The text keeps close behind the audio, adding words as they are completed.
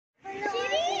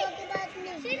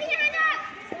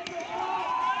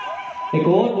एक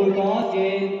और बुलटॉस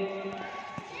गेंद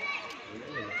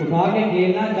उठा के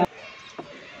खेलना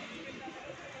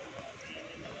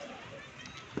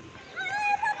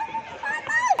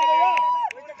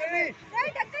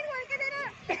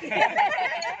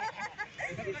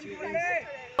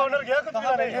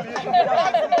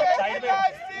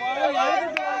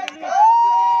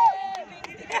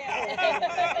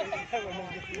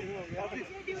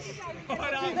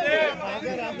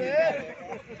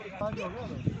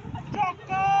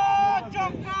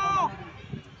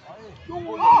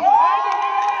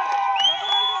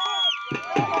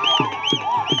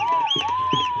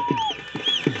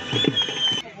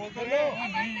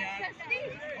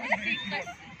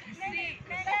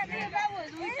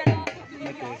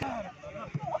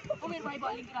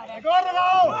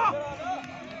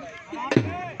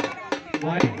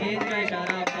वाइड तेज का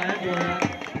इशारा पैर द्वारा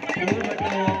और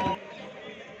बताओ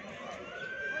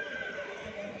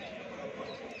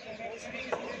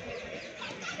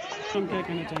हम क्या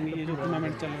कहना चाहेंगे ये जो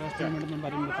टूर्नामेंट चल रहा है, इस टूर्नामेंट के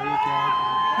बारे में बताइए क्या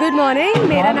है। गुड मॉर्निंग,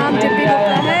 मेरा नाम जिप्पी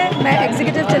गुप्ता है। मैं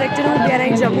एग्जीक्यूटिव डायरेक्टर हूँ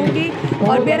BNI जम्मू की,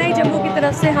 और BNI जम्मू की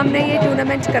तरफ से हमने ये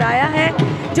टूर्नामेंट कराया है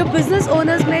जो बिज़नेस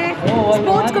ओनर्स में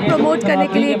स्पोर्ट्स को प्रमोट करने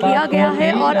के लिए किया गया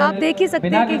है। और आप देख ही सकते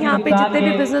हैं कि यहाँ पे जितने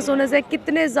भी बिज़नेस ओनर्स हैं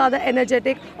कितने ज़्यादा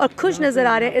एनर्जेटिक और खुश नज़र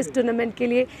आ रहे हैं इस टूर्नामेंट के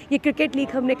लिए। ये क्रिकेट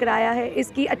लीग हमने कराया है,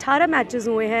 इसकी 18 मैचेस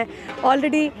हुए हैं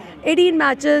already, 18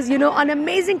 matches, an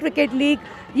amazing cricket league.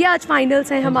 ये आज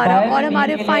फाइनल्स हैं हमारा, और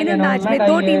हमारे फाइनल मैच में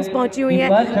 2 टीम्स पहुंची हुई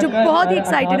हैं जो बहुत ही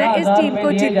एक्साइटेड है इस टीम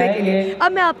को जीतने के लिए।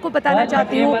 अब मैं आपको बताना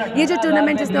चाहती हूँ ये जो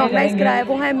टूर्नामेंट जिसने ऑर्गेनाइज कराया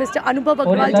वो है मिस्टर अनुभव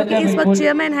अग्रवाल, जो कि इस वक्त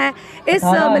चेयरमैन है इस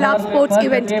मिलाप स्पोर्ट्स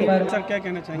इवेंट के। सर क्या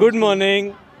कहना चाहेंगे। Good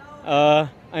morning,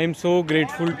 I am so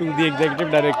grateful to the executive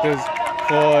directors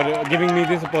for giving me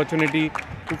this opportunity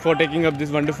for taking up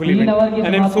this wonderful event,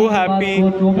 and I'm so happy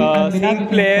seeing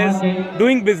players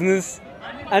doing business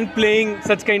and playing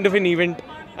such kind of an event.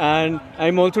 And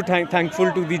I'm also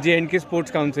thankful to the J&K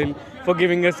Sports Council for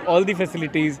giving us all the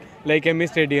facilities like MA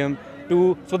Stadium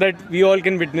so that we all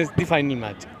can witness the final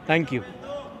match. Thank you.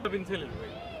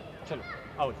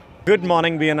 Good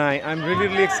morning, BNI. I'm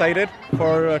really excited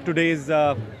for today's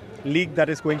league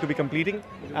that is going to be completing,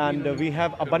 and we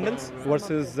have Abundance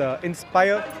versus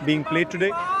Inspire being played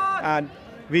today, and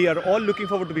we are all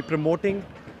looking forward to be promoting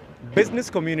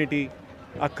business community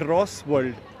across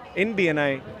world. In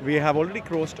BNI, we have already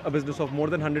crossed a business of more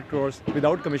than 100 crores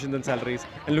without commissions and salaries,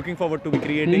 and looking forward to be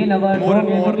creating more and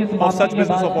more of such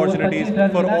business opportunities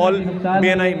for all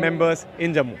BNI members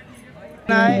in Jammu.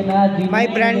 My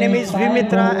brand name is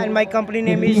Vimitra and my company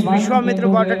name is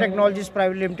Vishwamitra Water Technologies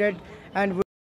Private Limited, and